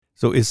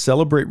So is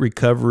Celebrate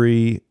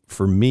Recovery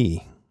for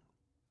me?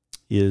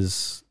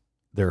 Is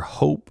there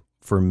hope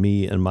for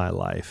me in my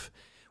life?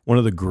 One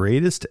of the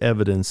greatest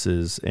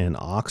evidences and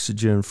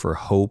oxygen for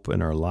hope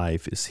in our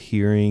life is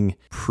hearing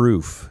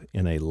proof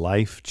in a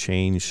life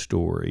change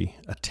story,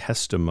 a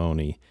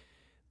testimony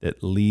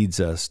that leads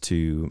us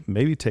to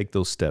maybe take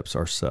those steps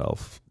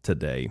ourselves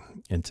today.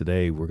 And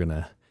today we're going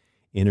to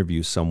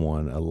interview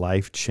someone, a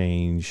life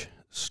change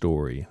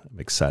story. I'm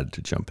excited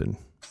to jump in.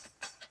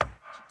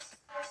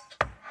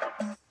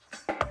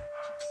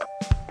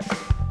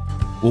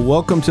 Well,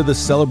 welcome to the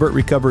Celebrate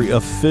Recovery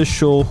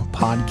official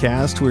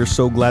podcast. We're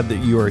so glad that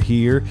you are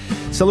here.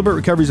 Celebrate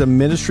Recovery is a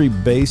ministry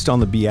based on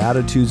the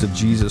Beatitudes of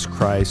Jesus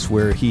Christ,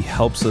 where he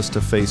helps us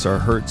to face our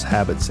hurts,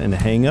 habits, and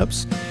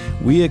hang-ups.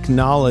 We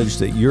acknowledge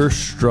that your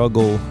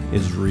struggle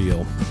is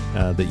real,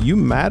 that you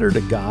matter to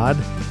God,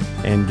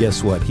 and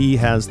guess what? He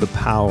has the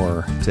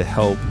power to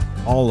help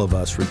all of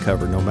us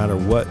recover, no matter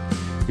what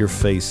you're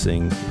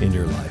facing in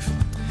your life.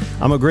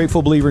 I'm a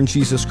grateful believer in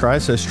Jesus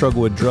Christ. I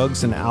struggle with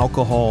drugs and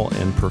alcohol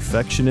and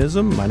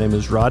perfectionism. My name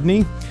is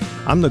Rodney.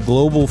 I'm the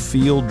Global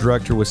Field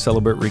Director with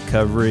Celebrate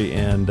Recovery,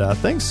 and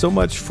thanks so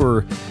much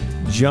for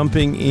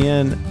jumping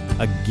in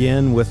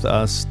again with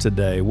us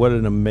today. What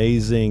an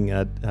amazing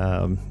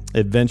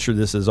adventure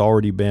this has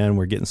already been.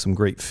 We're getting some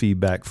great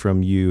feedback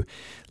from you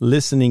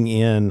listening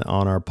in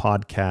on our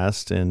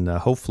podcast, and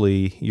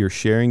hopefully you're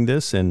sharing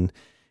this and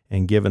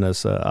giving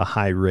us a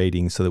high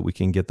rating so that we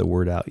can get the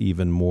word out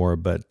even more.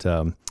 But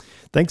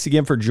thanks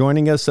again for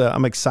joining us.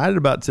 I'm excited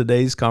about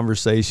today's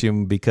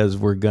conversation because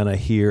we're going to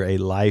hear a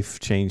life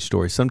change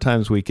story.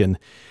 Sometimes we can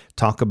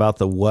talk about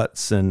the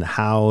what's and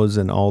how's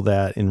and all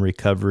that in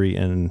recovery,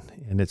 and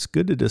it's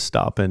good to just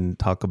stop and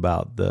talk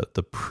about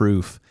the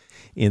proof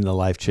in the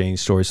life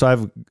change story. So I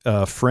have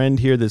a friend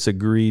here that's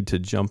agreed to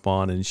jump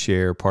on and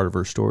share part of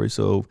her story.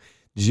 So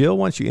Jill,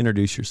 why don't you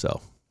introduce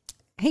yourself?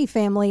 Hey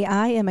family,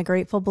 I am a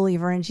grateful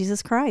believer in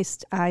Jesus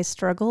Christ. I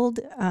struggled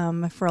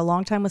for a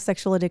long time with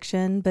sexual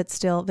addiction,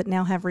 but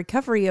now have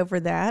recovery over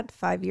that,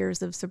 5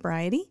 years of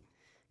sobriety.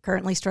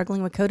 Currently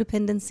struggling with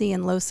codependency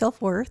and low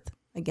self-worth.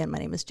 Again, my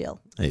name is Jill.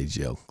 Hey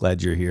Jill,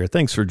 glad you're here.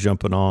 Thanks for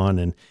jumping on.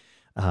 And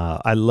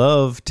I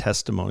love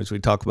testimonies. We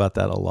talk about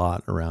that a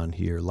lot around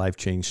here. Life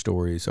change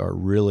stories are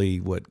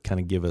really what kind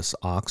of give us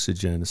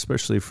oxygen,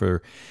 especially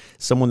for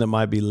someone that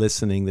might be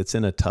listening that's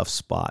in a tough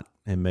spot.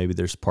 And maybe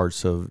there's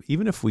parts of,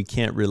 even if we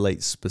can't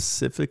relate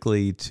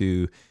specifically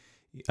to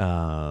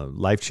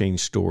life change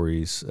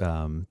stories,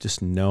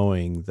 just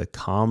knowing the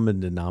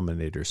common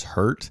denominators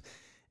hurt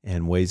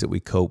and ways that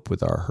we cope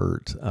with our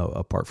hurt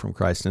apart from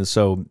Christ. And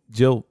so,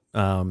 Jill,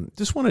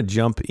 just want to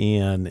jump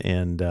in,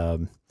 and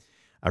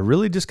I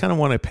really just kind of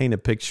want to paint a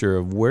picture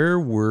of where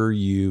were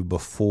you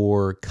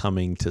before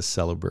coming to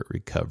Celebrate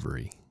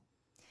Recovery?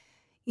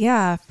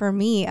 Yeah, for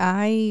me,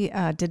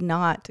 I did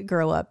not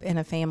grow up in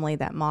a family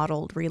that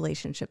modeled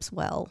relationships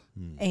well.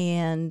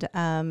 And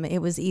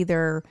it was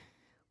either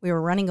we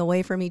were running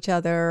away from each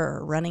other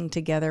or running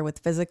together with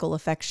physical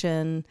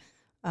affection.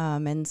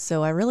 And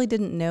so I really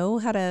didn't know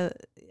how to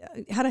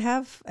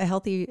have a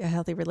healthy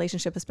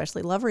relationship,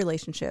 especially love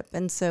relationship.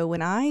 And so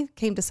when I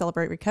came to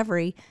Celebrate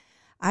Recovery,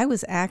 I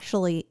was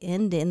actually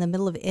in the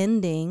middle of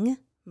ending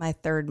my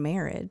third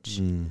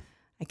marriage.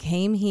 I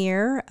came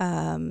here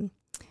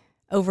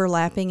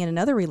overlapping in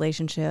another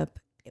relationship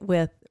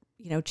with,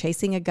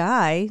 chasing a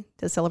guy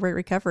to Celebrate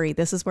Recovery.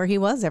 This is where he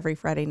was every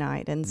Friday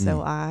night. And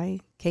so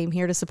I came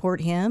here to support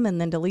him and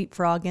then to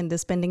leapfrog into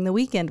spending the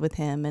weekend with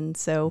him. And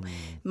so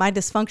my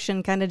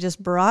dysfunction kind of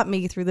just brought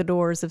me through the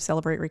doors of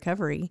Celebrate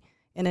Recovery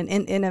in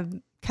a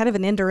kind of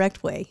an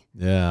indirect way.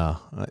 Yeah,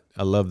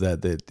 I love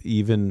that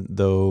even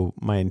though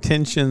my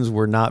intentions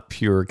were not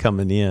pure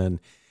coming in,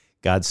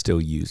 God still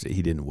used it.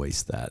 He didn't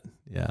waste that.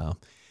 Yeah.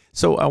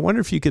 So I wonder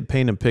if you could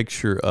paint a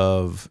picture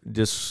of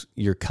just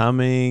you're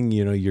coming,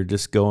 you're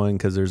just going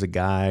because there's a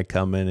guy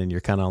coming and you're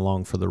kind of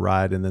along for the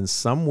ride. And then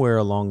somewhere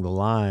along the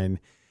line,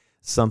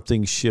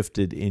 something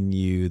shifted in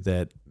you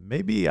that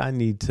maybe I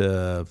need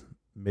to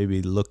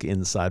look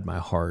inside my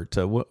heart.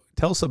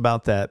 Tell us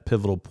about that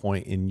pivotal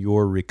point in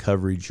your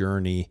recovery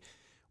journey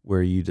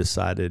where you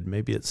decided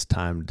maybe it's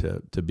time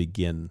to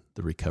begin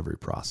the recovery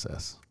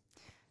process.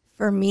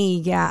 For me,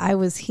 yeah, I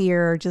was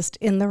here just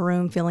in the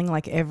room feeling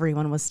like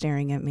everyone was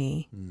staring at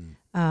me.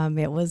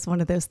 It was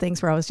one of those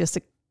things where I was just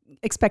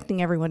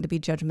expecting everyone to be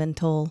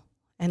judgmental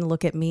and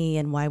look at me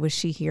and why was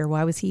she here?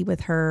 Why was he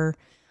with her?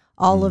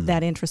 All of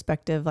that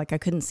introspective, like I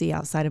couldn't see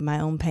outside of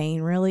my own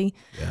pain, really.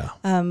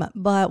 Yeah.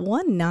 But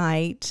one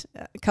night,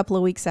 a couple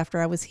of weeks after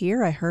I was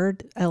here, I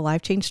heard a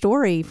life change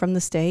story from the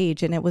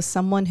stage, and it was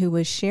someone who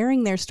was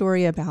sharing their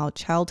story about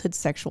childhood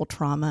sexual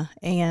trauma.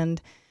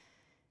 And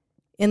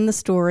in the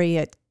story,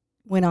 it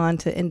went on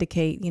to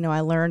indicate,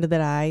 I learned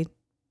that I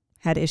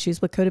had issues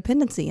with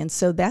codependency. And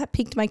so that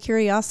piqued my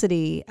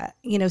curiosity.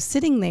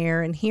 Sitting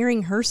there and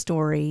hearing her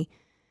story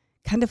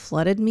kind of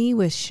flooded me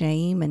with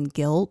shame and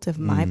guilt of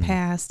my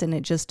past. And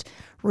it just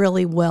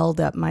really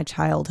welled up my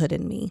childhood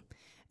in me.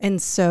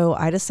 And so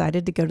I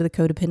decided to go to the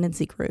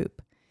codependency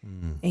group.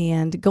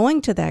 And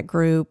going to that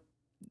group,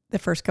 the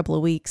first couple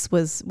of weeks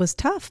was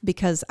tough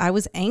because I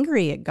was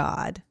angry at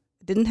God.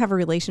 I didn't have a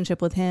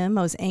relationship with him.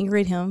 I was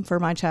angry at him for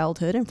my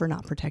childhood and for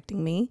not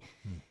protecting me.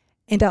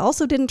 And I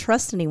also didn't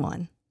trust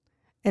anyone.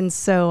 And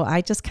so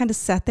I just kind of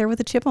sat there with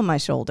a chip on my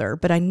shoulder,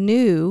 but I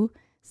knew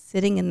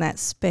sitting in that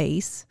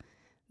space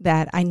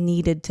that I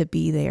needed to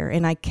be there.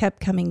 And I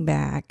kept coming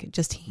back,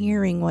 just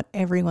hearing what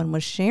everyone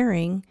was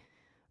sharing.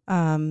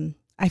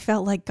 I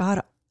felt like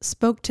God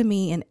spoke to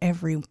me in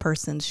every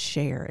person's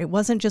share. It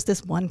wasn't just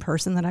this one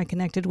person that I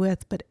connected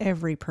with, but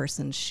every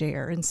person's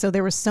share. And so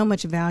there was so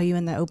much value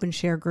in the open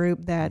share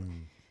group that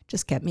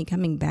just kept me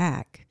coming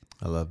back.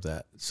 I love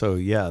that. So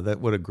yeah,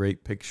 what a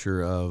great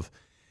picture of,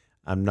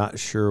 I'm not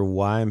sure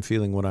why I'm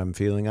feeling what I'm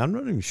feeling. I'm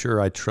not even sure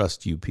I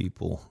trust you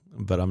people,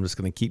 but I'm just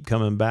going to keep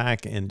coming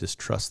back and just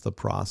trust the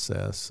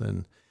process.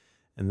 And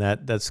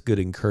that's good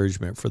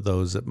encouragement for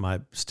those that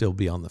might still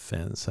be on the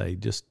fence. Hey,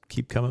 just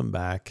keep coming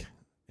back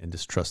and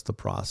just trust the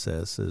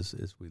process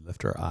as we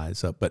lift our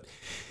eyes up. But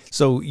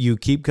so you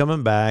keep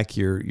coming back,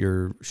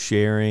 you're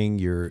sharing,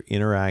 you're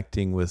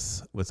interacting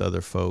with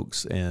other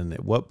folks. And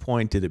at what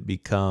point did it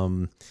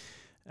become,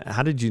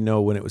 how did you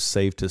know when it was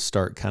safe to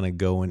start kind of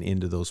going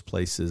into those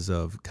places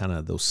of kind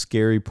of those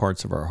scary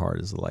parts of our heart,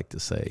 as I like to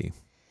say?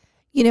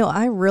 You know,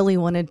 I really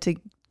wanted to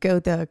go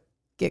the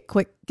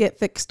get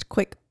fixed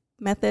quick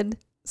method.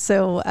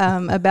 So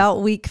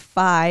about week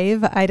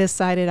 5, I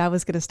decided I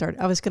was going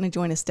to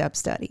join a step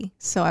study.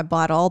 So I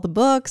bought all the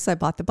books, I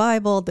bought the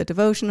Bible, the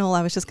devotional.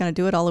 I was just going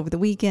to do it all over the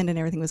weekend and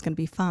everything was going to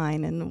be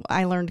fine. And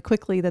I learned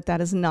quickly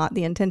that is not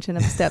the intention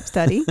of a step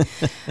study.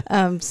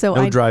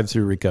 No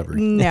drive-through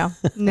recovery. No,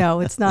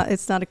 it's not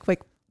a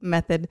quick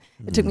method.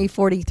 It took me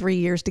 43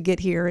 years to get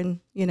here. And,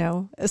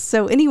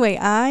 so anyway,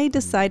 I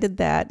decided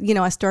that,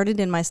 I started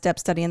in my step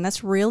study, and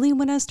that's really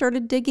when I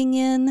started digging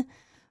in.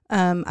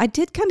 I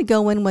did kind of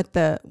go in with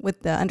the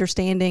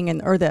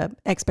understanding or the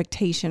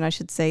expectation, I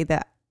should say,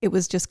 that it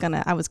was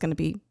I was gonna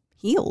be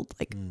healed.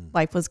 Like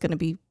life was gonna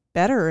be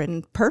better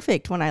and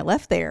perfect when I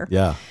left there.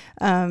 Yeah.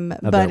 How'd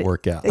that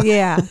work out?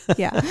 Yeah.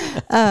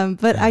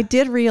 But I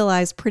did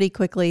realize pretty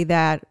quickly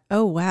that,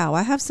 oh wow,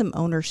 I have some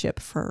ownership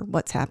for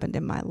what's happened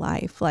in my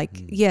life.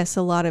 Like, yes,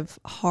 a lot of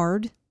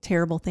hard,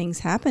 terrible things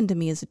happened to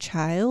me as a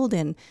child,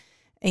 and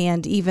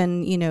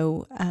even,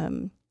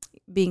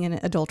 being in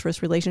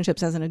adulterous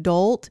relationships as an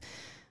adult,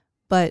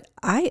 but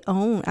I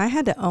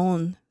had to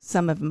own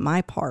some of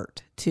my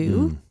part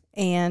too.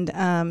 And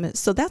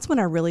so that's when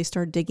I really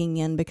started digging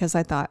in, because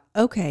I thought,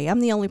 okay, I'm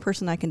the only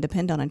person I can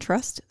depend on and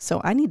trust.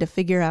 So I need to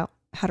figure out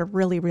how to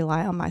really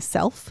rely on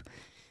myself.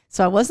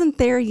 So I wasn't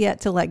there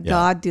yet to let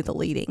God do the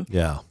leading.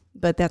 Yeah.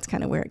 But that's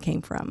kind of where it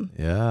came from.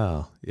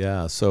 Yeah.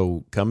 Yeah.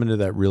 So coming to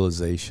that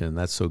realization,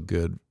 that's so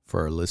good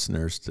for our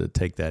listeners to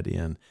take that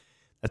in.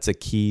 That's a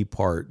key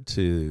part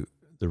to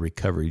the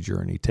recovery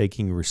journey,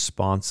 taking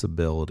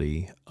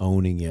responsibility,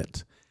 owning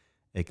it,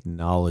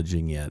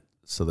 acknowledging it,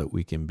 so that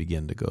we can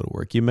begin to go to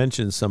work. You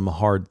mentioned some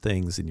hard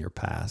things in your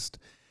past,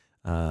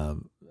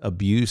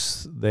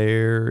 abuse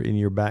there in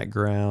your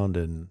background,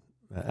 and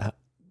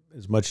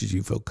as much as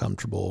you feel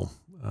comfortable,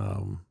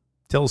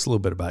 tell us a little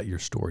bit about your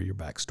story, your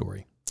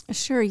backstory.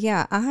 Sure.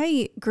 Yeah.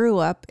 I grew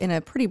up in a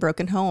pretty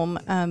broken home.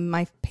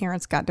 My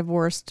parents got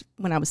divorced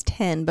when I was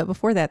 10, but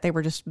before that, they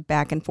were just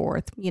back and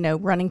forth,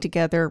 running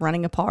together,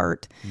 running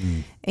apart,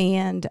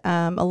 and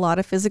a lot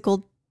of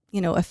physical,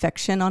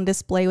 affection on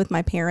display with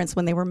my parents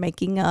when they were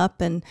making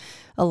up, and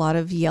a lot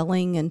of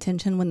yelling and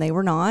tension when they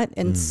were not.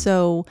 And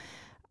so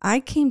I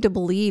came to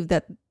believe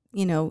that,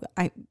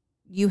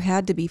 you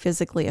had to be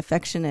physically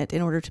affectionate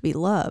in order to be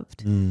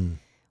loved.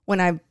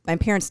 When my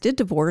parents did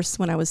divorce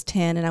when I was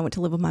 10 and I went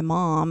to live with my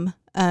mom,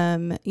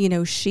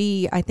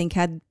 she, I think,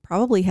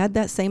 probably had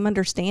that same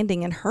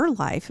understanding in her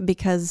life,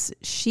 because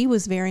she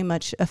was very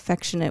much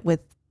affectionate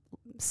with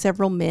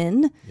several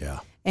men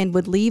and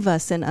would leave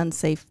us in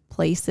unsafe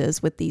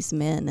places with these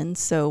men. And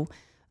so,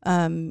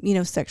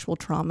 sexual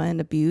trauma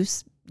and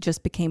abuse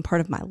just became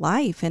part of my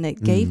life. And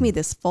it gave me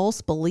this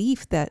false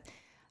belief that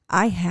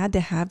I had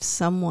to have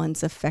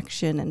someone's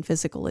affection and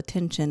physical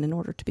attention in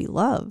order to be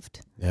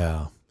loved.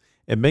 Yeah.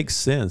 It makes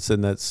sense,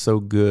 and that's so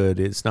good.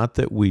 It's not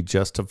that we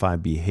justify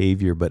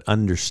behavior, but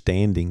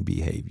understanding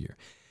behavior.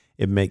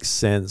 It makes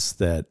sense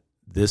that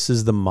this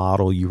is the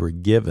model you were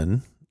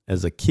given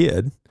as a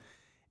kid,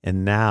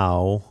 and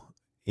now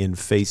in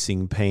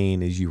facing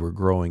pain as you were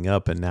growing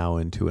up and now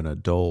into an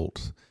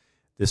adult,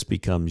 this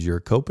becomes your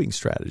coping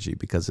strategy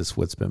because it's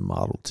what's been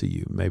modeled to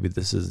you. Maybe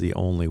this is the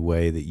only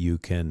way that you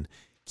can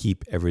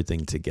keep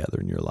everything together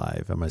in your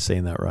life. Am I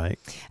saying that right?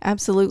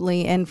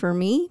 Absolutely. And for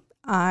me,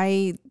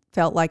 I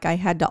felt like I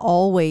had to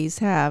always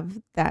have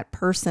that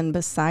person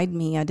beside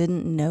me. I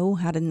didn't know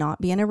how to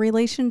not be in a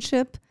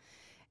relationship,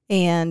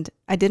 and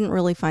I didn't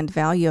really find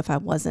value if I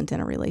wasn't in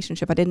a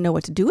relationship. I didn't know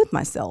what to do with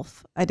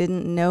myself. I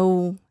didn't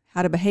know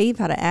how to behave,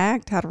 how to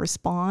act, how to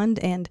respond,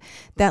 and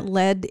that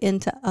led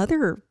into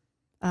other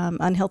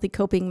unhealthy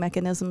coping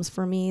mechanisms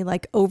for me,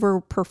 like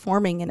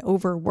overperforming and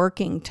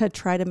overworking to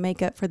try to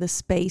make up for the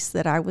space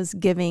that I was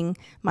giving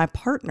my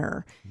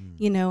partner,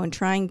 and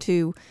trying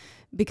to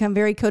become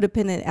very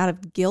codependent out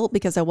of guilt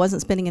because I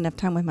wasn't spending enough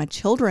time with my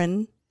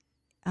children.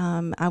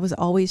 I was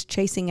always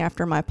chasing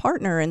after my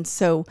partner. And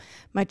so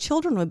my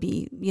children would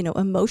be,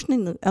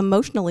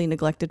 emotionally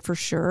neglected for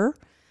sure.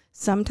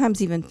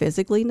 Sometimes even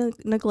physically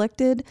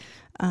neglected,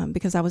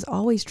 because I was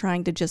always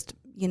trying to just,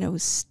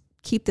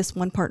 keep this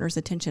one partner's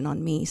attention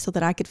on me so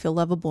that I could feel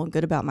lovable and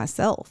good about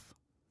myself.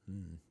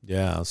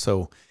 Yeah.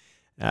 So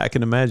I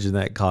can imagine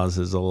that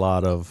causes a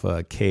lot of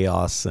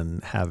chaos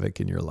and havoc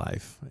in your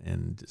life.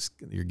 And just,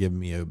 you're giving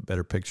me a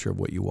better picture of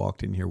what you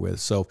walked in here with.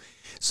 So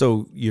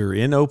you're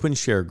in open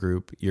share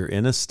group, you're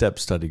in a step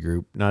study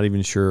group, not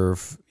even sure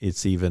if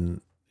it's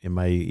even, am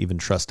I even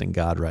trusting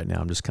God right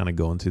now? I'm just kind of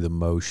going through the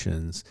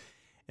motions.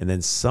 And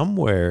then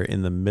somewhere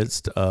in the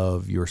midst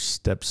of your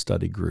step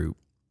study group,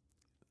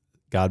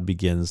 God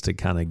begins to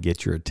kind of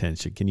get your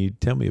attention. Can you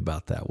tell me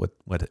about that?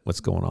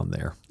 What's going on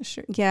there?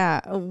 Sure.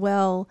 Yeah.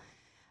 Well,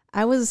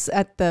 I was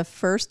at the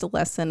first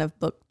lesson of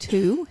book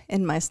 2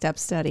 in my step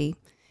study,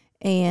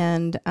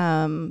 and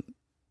God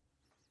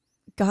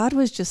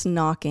was just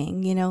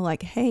knocking,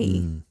 like,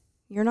 hey,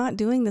 you're not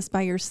doing this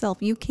by yourself.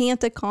 You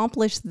can't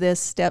accomplish this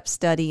step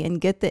study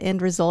and get the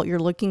end result you're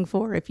looking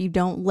for if you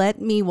don't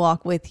let me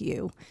walk with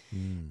you.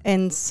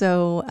 And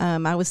so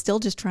I was still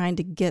just trying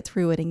to get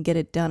through it and get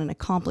it done and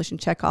accomplish and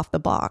check off the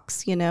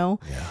box, Yeah.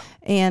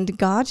 And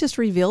God just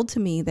revealed to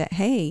me that,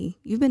 hey,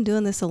 you've been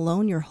doing this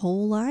alone your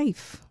whole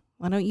life.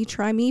 Why don't you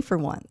try me for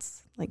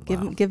once? Like,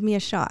 give me a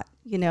shot,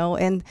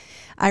 And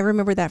I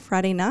remember that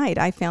Friday night,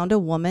 I found a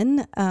woman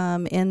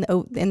in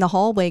the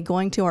hallway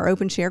going to our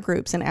open share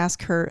groups and I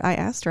asked her,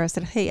 I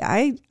said, hey,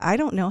 I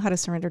don't know how to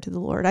surrender to the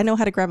Lord. I know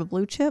how to grab a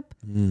blue chip,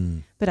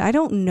 but I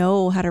don't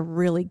know how to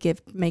really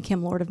make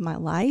him Lord of my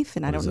life.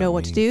 And I don't know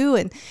what to do.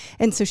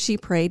 And so she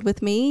prayed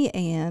with me,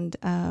 and,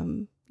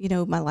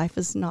 my life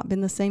has not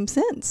been the same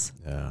since.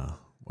 Yeah.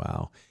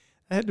 Wow.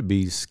 It had to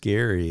be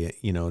scary,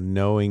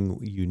 knowing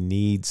you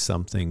need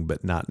something,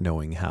 but not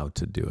knowing how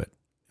to do it.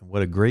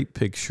 What a great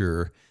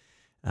picture.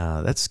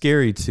 That's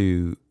scary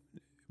to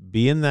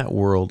be in that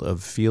world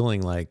of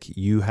feeling like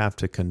you have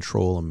to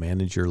control and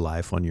manage your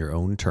life on your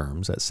own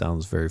terms. That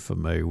sounds very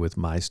familiar with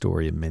my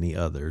story and many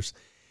others.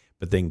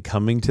 But then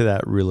coming to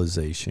that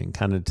realization,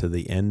 kind of to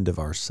the end of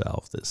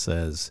ourself that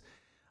says,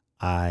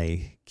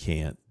 I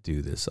can't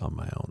do this on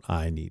my own.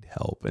 I need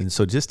help. And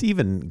so just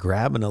even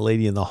grabbing a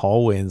lady in the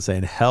hallway and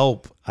saying,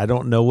 help, I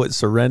don't know what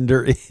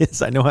surrender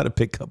is. I know how to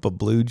pick up a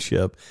blue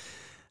chip.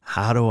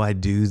 How do I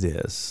do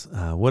this?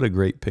 What a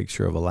great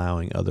picture of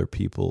allowing other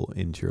people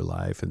into your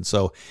life. And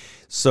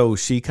so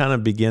she kind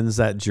of begins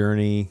that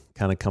journey,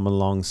 kind of coming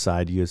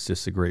alongside you. It's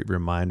just a great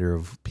reminder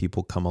of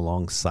people come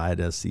alongside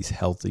us, these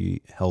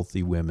healthy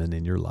women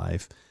in your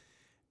life.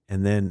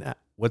 And then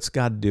what's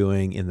God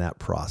doing in that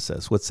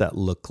process? What's that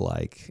look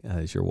like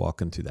as you're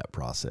walking through that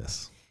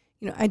process?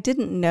 I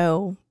didn't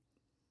know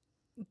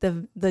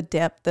the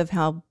depth of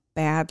how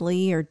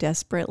badly or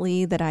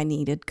desperately that I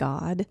needed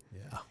God.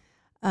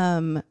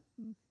 Yeah.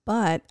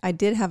 But I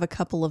did have a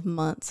couple of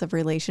months of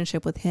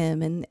relationship with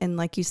him. And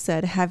like you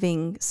said,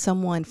 having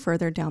someone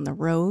further down the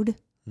road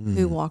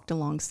who walked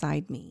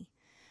alongside me.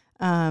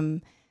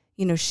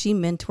 She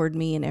mentored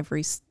me in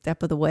every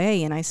step of the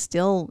way, and I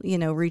still,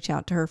 reach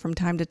out to her from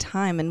time to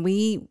time. And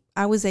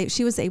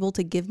she was able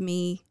to give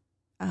me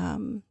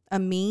a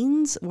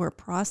means or a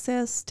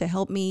process to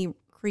help me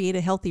create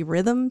a healthy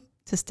rhythm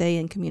to stay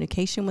in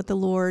communication with the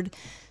Lord,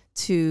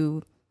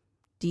 to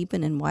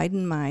deepen and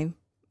widen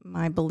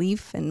my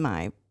belief and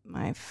my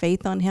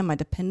faith on him, my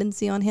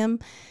dependency on him.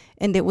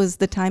 And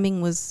the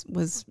timing was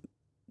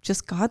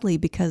just godly,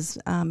 because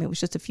it was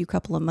just a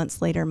couple of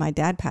months later, my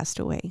dad passed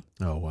away.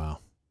 Oh, wow.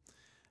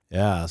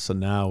 Yeah, so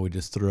now we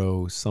just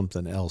throw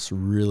something else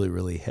really,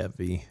 really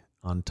heavy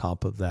on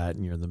top of that,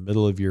 and you're in the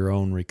middle of your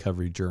own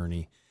recovery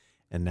journey,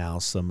 and now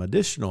some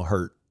additional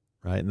hurt,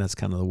 right? And that's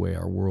kind of the way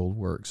our world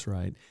works,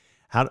 right?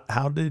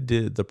 How did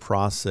the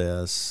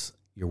process,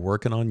 you're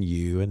working on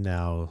you, and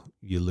now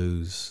you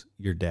lose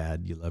your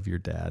dad, you love your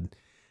dad.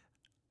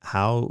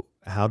 How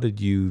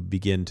did you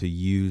begin to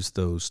use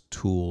those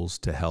tools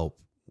to help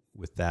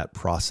with that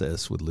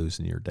process with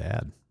losing your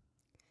dad?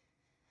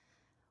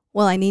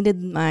 Well, I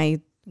needed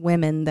my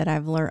women that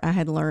I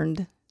had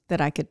learned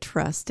that I could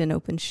trust in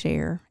open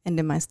share and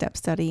in my step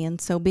study. And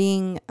so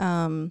being,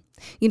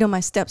 my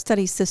step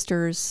study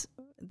sisters,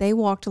 they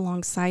walked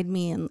alongside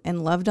me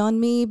and loved on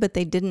me, but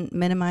they didn't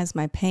minimize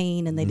my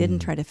pain, and they didn't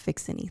try to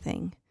fix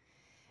anything.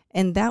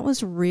 And that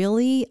was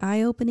really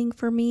eye-opening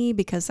for me,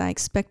 because I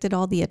expected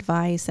all the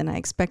advice, and I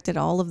expected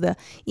all of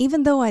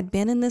even though I'd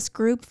been in this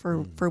group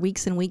for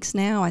weeks and weeks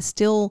now, I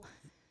still,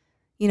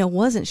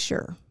 wasn't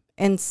sure.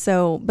 And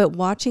so, but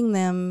watching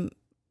them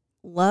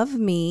love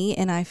me,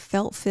 and I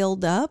felt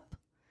filled up,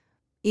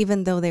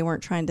 even though they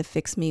weren't trying to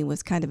fix me,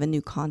 was kind of a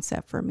new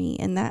concept for me.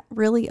 And that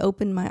really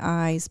opened my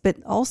eyes, but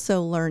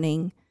also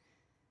learning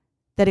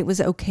that it was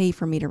okay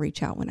for me to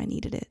reach out when I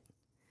needed it.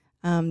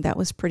 That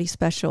was pretty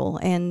special,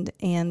 and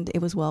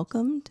it was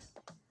welcomed.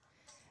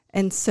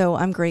 And so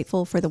I'm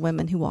grateful for the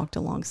women who walked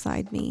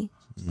alongside me.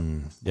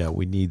 Yeah,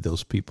 we need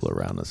those people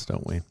around us,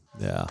 don't we?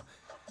 Yeah.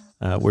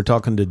 We're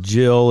talking to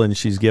Jill, and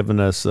she's given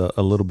us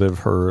a little bit of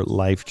her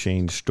life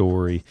change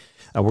story.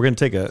 We're going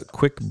to take a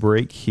quick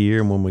break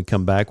here, and when we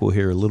come back, we'll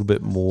hear a little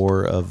bit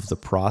more of the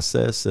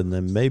process, and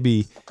then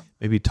maybe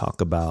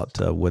talk about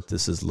what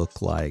this has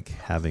looked like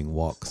having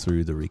walked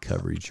through the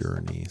recovery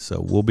journey. So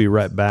we'll be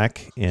right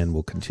back, and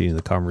we'll continue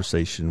the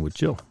conversation with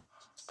Jill.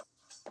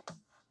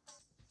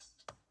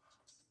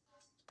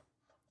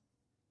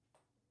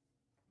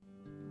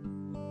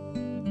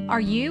 Are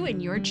you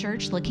and your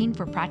church looking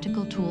for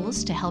practical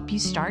tools to help you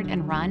start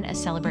and run a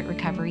Celebrate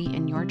Recovery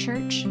in your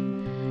church?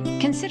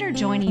 Consider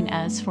joining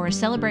us for a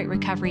Celebrate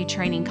Recovery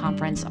training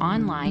conference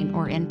online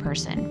or in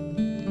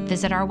person.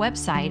 Visit our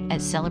website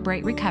at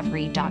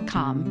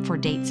celebraterecovery.com for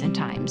dates and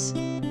times.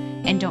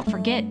 And don't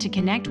forget to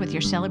connect with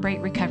your Celebrate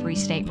Recovery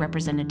state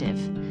representative.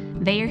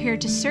 They are here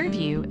to serve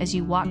you as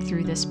you walk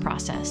through this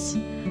process.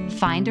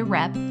 Find a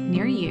rep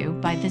near you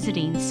by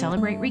visiting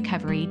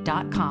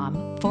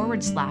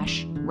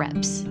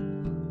celebraterecovery.com/reps.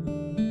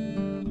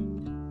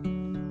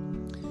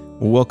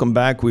 Welcome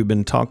back. We've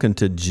been talking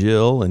to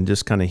Jill and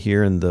just kind of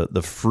hearing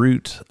the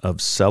fruit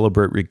of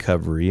Celebrate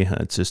Recovery.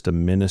 It's just a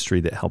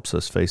ministry that helps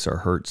us face our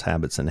hurts,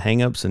 habits, and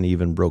hangups, and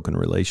even broken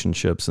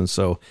relationships. And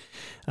so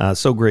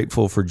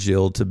grateful for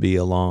Jill to be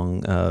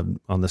along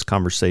on this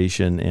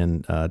conversation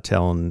and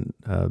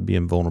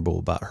being vulnerable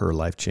about her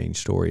life change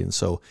story. And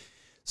so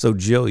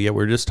Jill,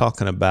 we're just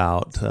talking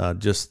about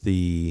just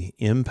the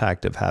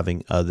impact of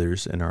having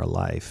others in our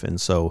life.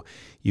 And so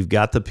you've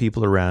got the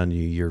people around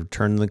you, you're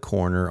turning the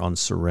corner on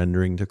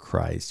surrendering to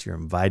Christ, you're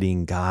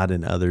inviting God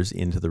and others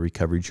into the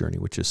recovery journey,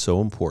 which is so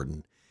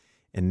important.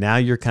 And now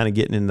you're kind of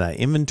getting into that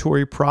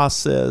inventory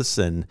process,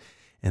 and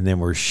then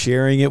we're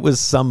sharing it with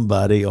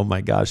somebody. Oh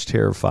my gosh,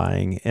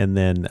 terrifying. And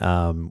then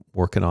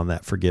working on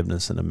that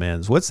forgiveness and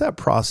amends. What's that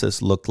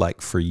process look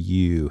like for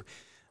you?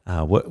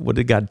 What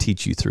did God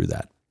teach you through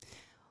that?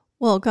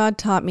 Well, God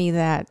taught me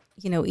that,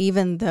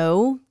 even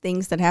though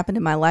things that happened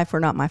in my life were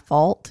not my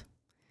fault,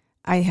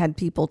 I had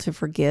people to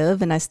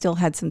forgive, and I still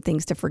had some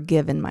things to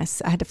forgive I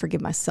had to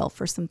forgive myself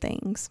for some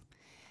things.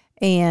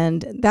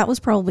 And that was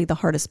probably the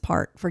hardest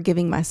part,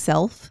 forgiving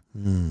myself,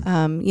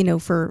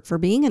 for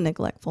being a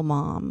neglectful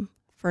mom,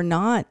 for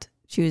not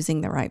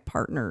choosing the right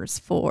partners,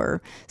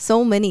 for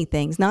so many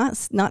things,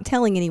 not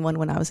telling anyone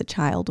when I was a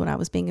child, when I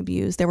was being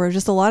abused. There were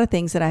just a lot of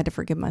things that I had to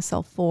forgive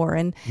myself for.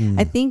 And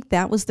I think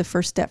that was the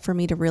first step for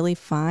me to really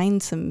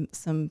find some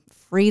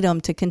freedom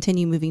to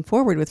continue moving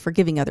forward with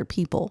forgiving other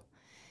people.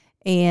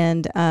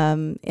 And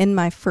in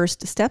my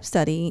first step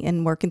study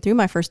and working through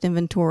my first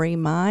inventory,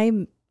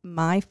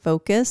 my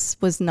focus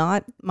was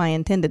not my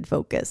intended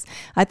focus.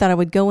 I thought I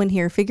would go in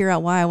here, figure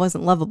out why I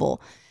wasn't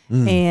lovable.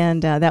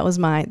 And that was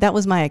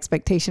my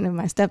expectation of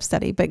my step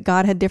study. But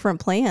God had different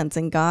plans,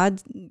 and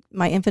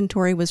my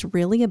inventory was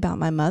really about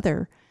my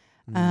mother,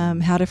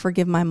 how to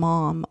forgive my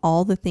mom,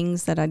 all the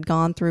things that I'd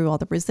gone through, all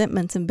the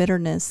resentments and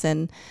bitterness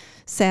and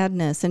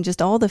sadness, and just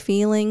all the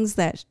feelings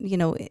that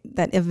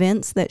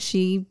events that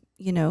she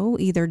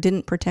either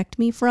didn't protect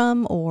me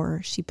from,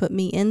 or she put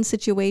me in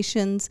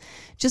situations.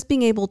 Just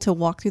being able to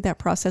walk through that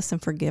process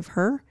and forgive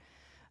her,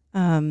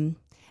 and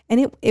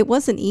it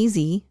wasn't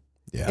easy.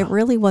 Yeah. It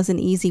really wasn't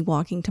easy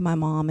walking to my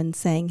mom and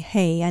saying,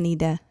 hey,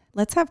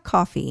 let's have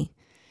coffee,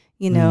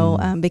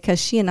 because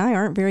she and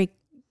I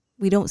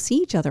we don't see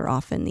each other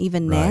often.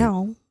 Even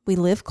now, we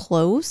live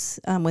close,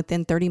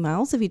 within 30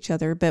 miles of each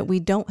other, but we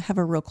don't have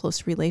a real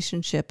close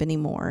relationship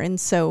anymore. And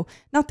so,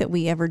 not that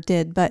we ever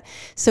did, but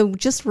so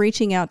just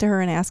reaching out to her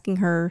and asking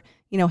her,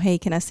 hey,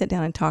 can I sit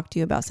down and talk to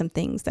you about some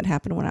things that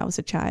happened when I was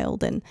a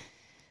child? And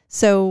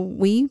so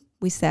we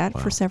sat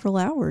for several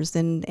hours,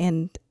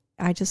 and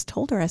I just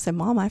told her, I said,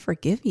 Mom, I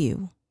forgive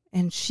you.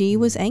 And she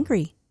was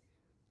angry.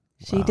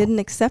 She didn't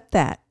accept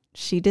that.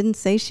 She didn't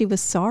say she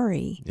was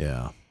sorry.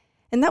 Yeah.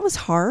 And that was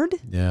hard.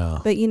 Yeah.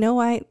 But,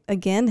 I,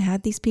 again,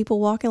 had these people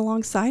walking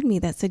alongside me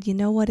that said, you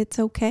know what, it's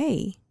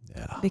okay.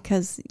 Yeah.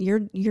 Because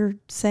you're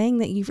saying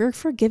that you're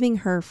forgiving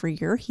her for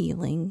your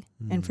healing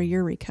and for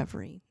your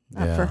recovery,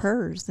 not for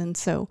hers. And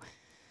so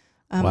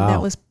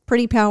that was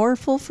pretty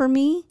powerful for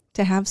me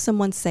to have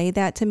someone say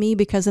that to me,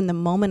 because in the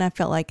moment I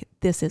felt like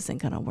this isn't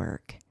going to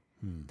work.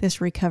 This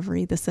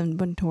recovery, this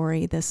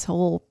inventory, this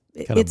whole,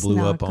 it's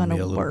not going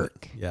to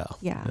work. Yeah.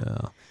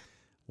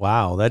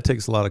 Wow. That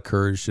takes a lot of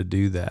courage to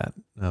do that.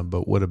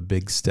 But what a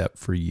big step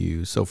for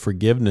you. So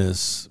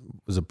forgiveness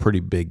was a pretty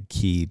big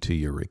key to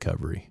your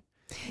recovery.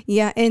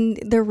 Yeah. And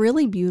the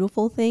really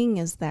beautiful thing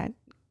is that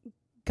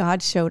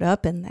God showed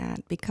up in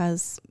that,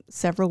 because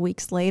several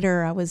weeks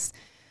later I was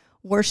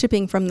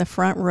worshiping from the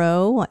front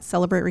row at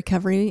Celebrate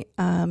Recovery,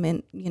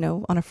 and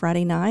on a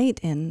Friday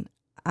night, and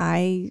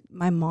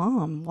my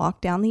mom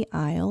walked down the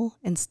aisle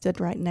and stood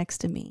right next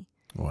to me.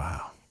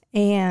 Wow.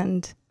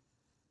 And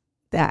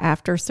that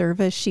after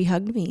service, she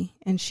hugged me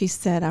and she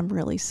said, I'm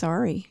really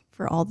sorry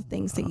for all the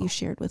things that you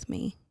shared with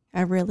me.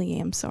 I really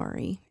am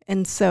sorry.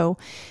 And so,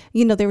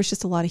 there was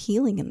just a lot of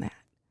healing in that.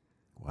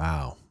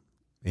 Wow.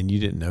 And you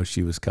didn't know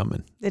she was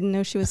coming. Didn't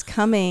know she was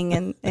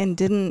coming,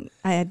 and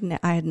I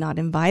had not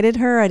invited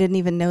her. I didn't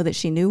even know that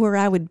she knew where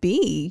I would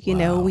be. You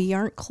know, we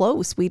aren't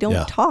close. We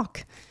don't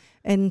talk.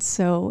 And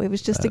so it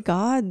was just a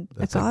God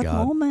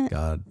moment.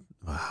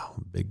 Wow,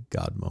 big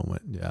God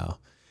moment. Yeah.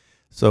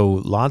 So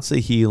lots of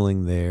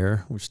healing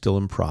there. We're still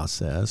in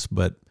process,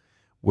 but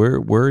where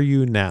are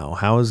you now?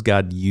 How is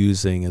God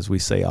using, as we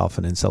say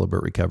often in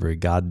Celebrate Recovery,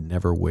 God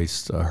never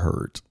wastes a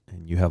hurt,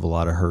 and you have a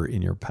lot of hurt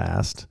in your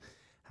past.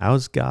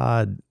 How's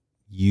God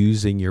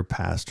using your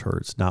past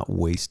hurts, not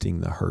wasting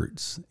the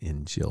hurts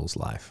in Jill's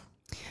life?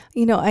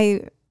 You know,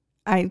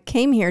 I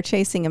came here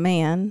chasing a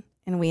man,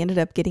 and we ended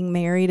up getting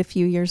married a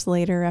few years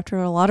later after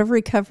a lot of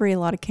recovery, a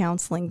lot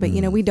Counseling. But,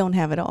 you know, we don't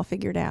have it all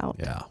figured out.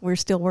 Yeah. We're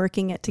still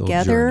working it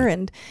together,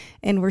 and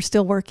we're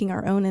still working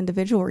our own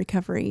individual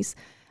recoveries.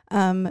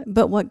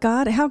 But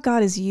how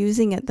God is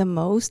using it the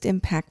most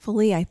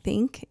impactfully, I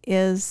think,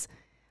 is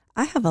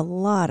I have a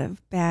lot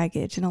of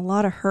baggage and a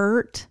lot of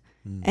hurt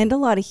and a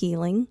lot of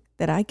healing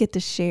that I get to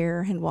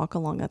share and walk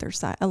along other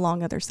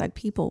side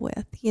people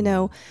with. You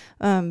know,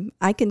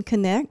 I can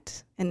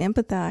connect and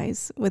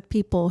empathize with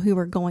people who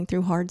are going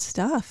through hard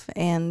stuff.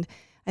 And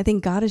I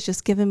think God has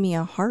just given me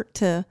a heart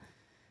to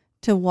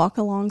walk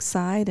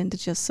alongside and to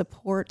just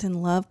support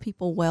and love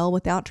people well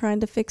without trying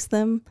to fix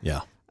them.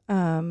 Yeah.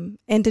 And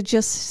to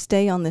just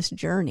stay on this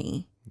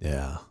journey.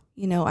 Yeah.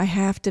 You know, I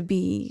have to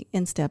be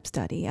in step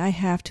study. I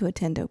have to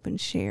attend Open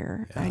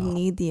Share. Yeah. I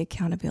need the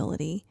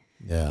accountability.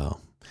 Yeah.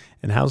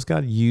 And how's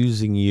God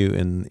using you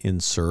in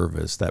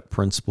service, that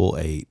principle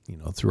 8, you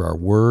know, through our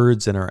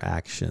words and our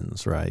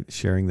actions, right?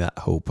 Sharing that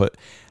hope. But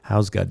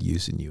how's God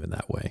using you in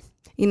that way?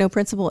 You know,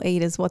 principle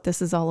 8 is what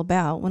this is all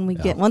about.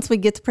 Once we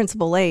get to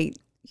principle 8,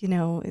 you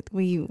know,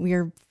 we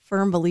are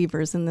firm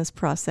believers in this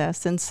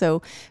process. And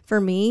so for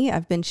me,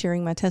 I've been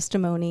sharing my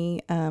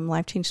testimony,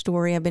 life change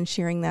story. I've been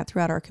sharing that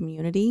throughout our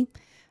community.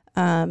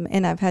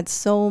 And I've had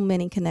so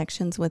many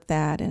connections with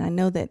that. And I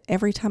know that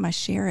every time I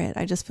share it,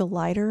 I just feel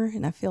lighter,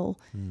 and I feel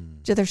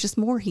there's just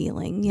more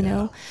healing, you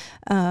know.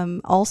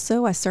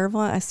 Also, I serve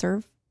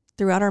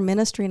throughout our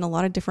ministry in a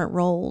lot of different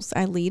roles.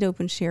 I lead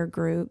Open Share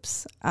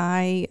groups.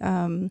 I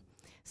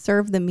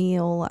serve the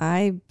meal.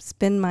 I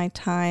spend my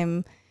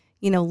time,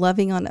 you know,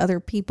 loving on other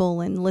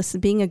people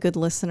and being a good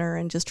listener,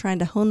 and just trying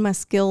to hone my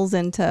skills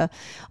into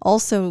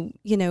also,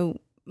 you know,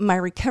 my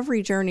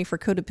recovery journey for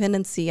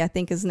codependency, I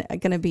think, is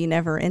going to be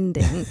never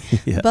ending.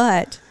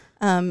 But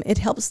it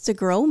helps to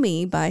grow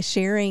me by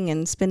sharing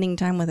and spending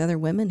time with other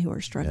women who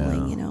are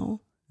struggling, you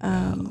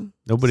know.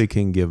 Nobody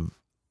can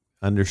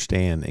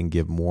understand and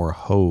give more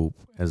hope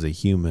as a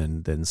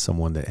human than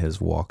someone that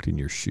has walked in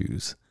your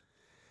shoes.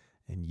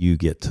 And you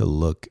get to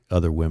look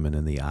other women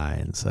in the eye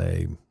and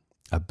say,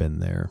 I've been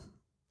there.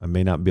 I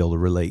may not be able to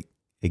relate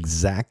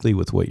exactly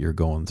with what you're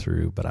going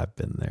through, but I've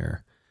been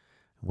there.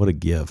 What a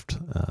gift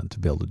to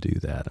be able to do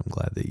that. I'm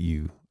glad that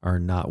you are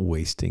not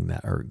wasting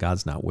that hurt.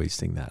 God's not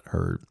wasting that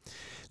hurt.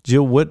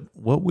 Jill, what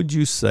would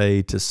you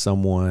say to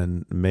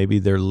someone, maybe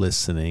they're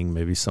listening,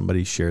 maybe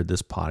somebody shared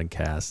this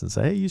podcast and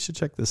say, hey, you should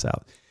check this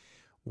out.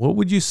 What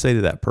would you say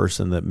to that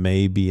person that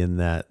may be in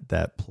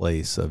that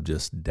place of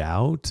just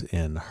doubt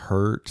and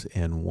hurt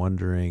and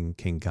wondering,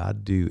 can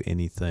God do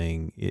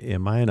anything?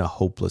 Am I in a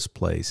hopeless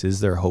place? Is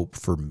there hope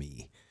for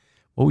me?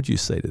 What would you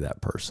say to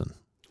that person?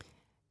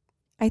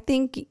 I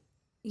think,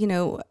 you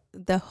know,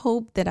 the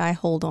hope that I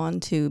hold on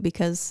to,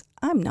 because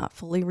I'm not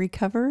fully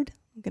recovered.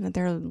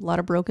 There are a lot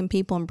of broken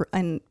people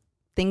and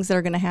things that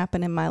are going to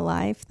happen in my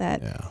life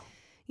that,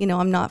 you know,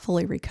 I'm not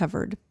fully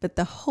recovered. But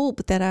the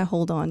hope that I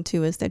hold on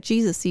to is that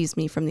Jesus sees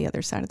me from the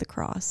other side of the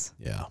cross.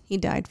 Yeah. He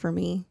died for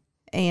me,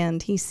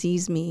 and he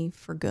sees me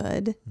for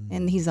good,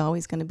 and he's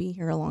always going to be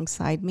here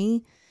alongside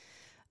me.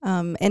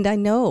 And I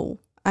know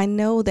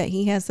that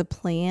he has a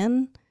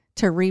plan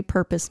to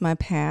repurpose my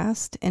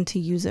past and to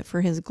use it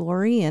for his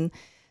glory. And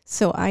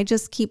so I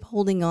just keep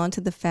holding on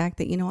to the fact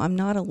that, you know, I'm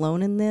not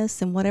alone in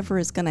this, and whatever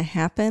is going to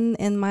happen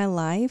in my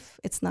life,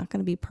 it's not going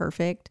to be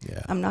perfect.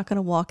 Yeah. I'm not going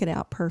to walk it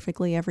out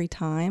perfectly every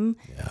time.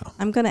 Yeah.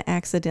 I'm going to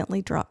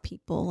accidentally drop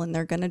people, and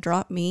they're going to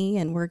drop me,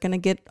 and we're going to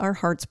get our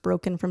hearts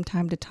broken from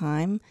time to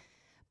time.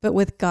 But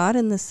with God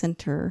in the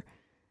center,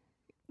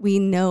 we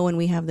know, and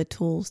we have the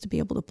tools to be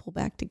able to pull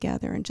back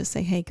together and just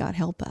say, hey, God,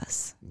 help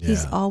us. Yeah.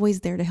 He's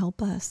always there to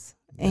help us.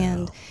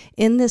 And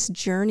in this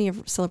journey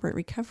of Celebrate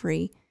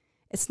Recovery,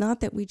 it's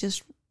not that we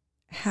just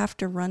have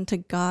to run to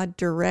God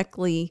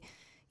directly.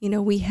 You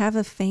know, we have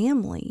a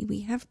family.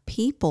 We have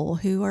people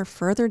who are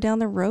further down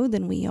the road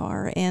than we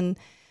are. And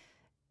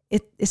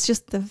it's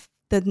just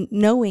the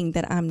knowing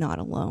that I'm not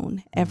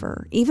alone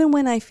ever. Even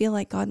when I feel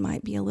like God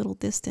might be a little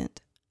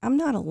distant, I'm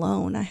not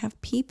alone. I have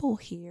people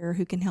here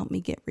who can help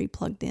me get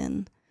replugged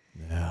in.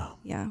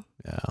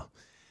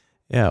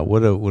 Yeah,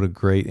 what a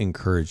great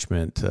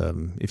encouragement.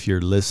 If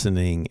you're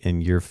listening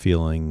and you're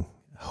feeling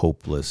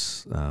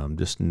hopeless,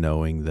 just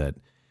knowing that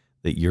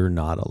you're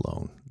not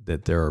alone,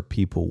 that there are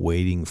people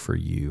waiting for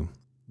you.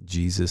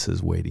 Jesus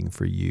is waiting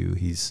for you.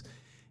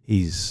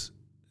 He's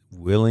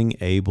willing,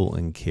 able,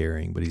 and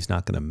caring, but he's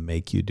not going to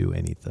make you do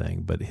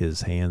anything, but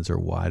his hands are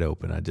wide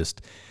open. As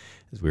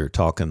we were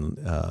talking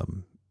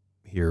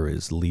here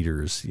as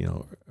leaders,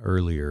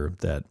 earlier,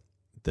 that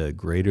the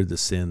greater the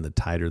sin, the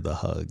tighter the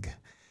hug,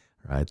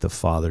 right? The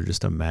Father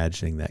just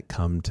imagining that,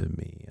 come to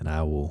me and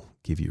I will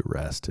give you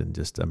rest, and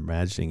just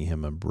imagining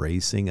him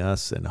embracing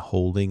us and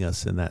holding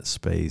us in that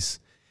space.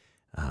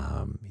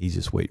 He's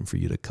just waiting for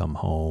you to come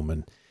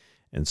home.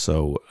 And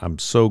so I'm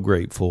so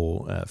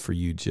grateful for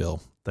you,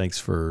 Jill. Thanks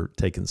for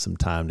taking some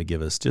time to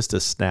give us just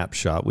a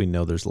snapshot. We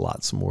know there's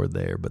lots more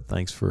there, but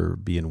thanks for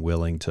being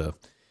willing to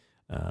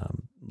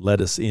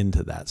let us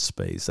into that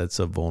space. That's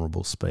a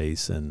vulnerable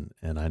space, and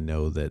I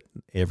know that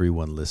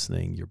everyone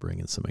listening, you're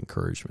bringing some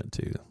encouragement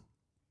to.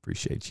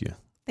 Appreciate you.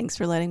 Thanks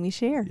for letting me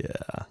share.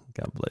 Yeah,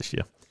 God bless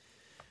you.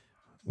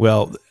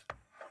 Well,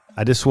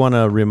 I just want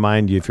to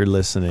remind you, if you're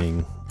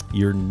listening,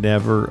 you're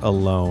never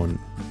alone,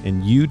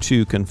 and you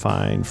too can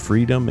find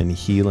freedom and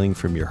healing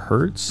from your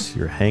hurts,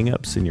 your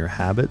hang-ups, and your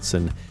habits.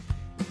 And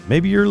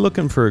maybe you're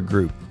looking for a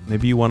group.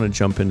 Maybe you want to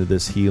jump into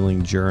this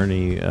healing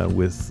journey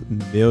with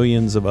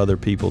millions of other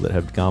people that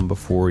have gone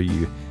before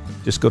you.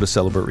 Just go to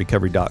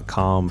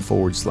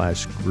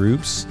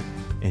celebraterecovery.com/groups,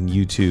 and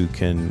you too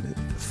can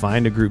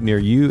find a group near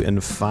you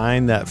and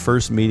find that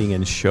first meeting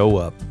and show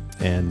up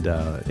and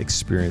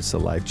experience the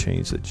life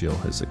change that Jill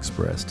has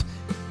expressed.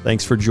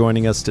 Thanks for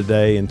joining us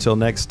today. Until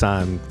next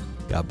time,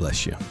 God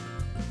bless you.